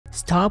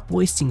Stop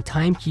wasting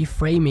time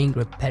keyframing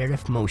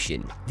repetitive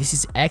motion. This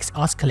is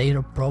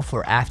XOscillator Pro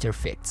for After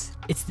Effects.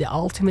 It's the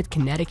ultimate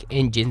kinetic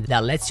engine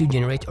that lets you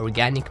generate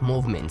organic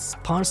movements,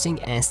 parsing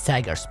and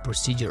staggers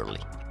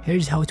procedurally.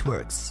 Here's how it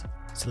works.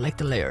 Select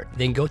a layer,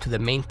 then go to the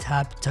main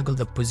tab, toggle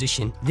the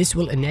position. This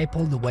will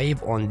enable the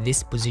wave on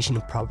this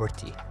position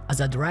property. As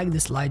I drag the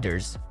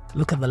sliders,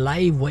 look at the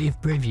live wave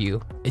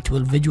preview. It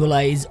will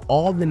visualize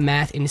all the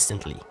math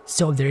instantly,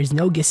 so there is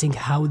no guessing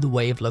how the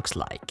wave looks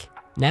like.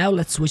 Now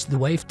let's switch the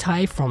wave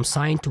type from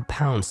sine to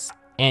pounce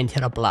and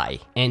hit apply,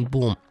 and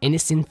boom,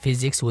 instant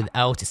physics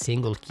without a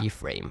single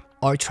keyframe.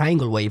 Or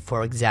triangle wave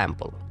for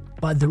example.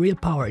 But the real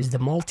power is the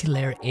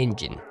multi-layer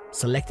engine.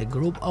 Select a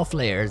group of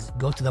layers,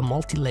 go to the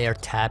multi-layer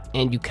tab,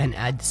 and you can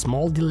add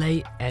small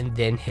delay and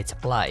then hit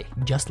apply.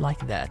 Just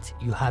like that,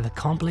 you have a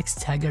complex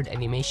staggered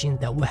animation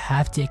that would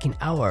have taken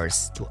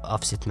hours to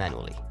offset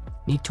manually.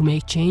 Need to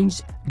make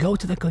change? Go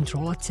to the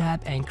controller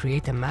tab and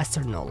create a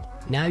Master Null.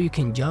 Now you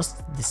can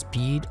adjust the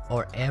speed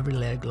or every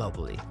layer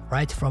globally,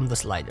 right from the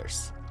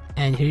sliders.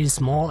 And here is a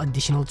small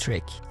additional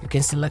trick. You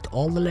can select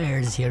all the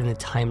layers here in the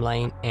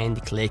timeline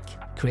and click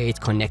create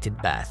connected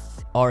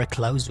path or a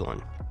closed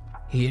one.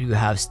 Here you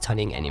have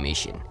stunning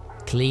animation.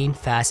 Clean,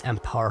 fast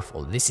and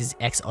powerful. This is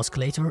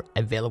XOscillator,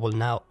 available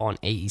now on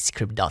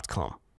aescript.com.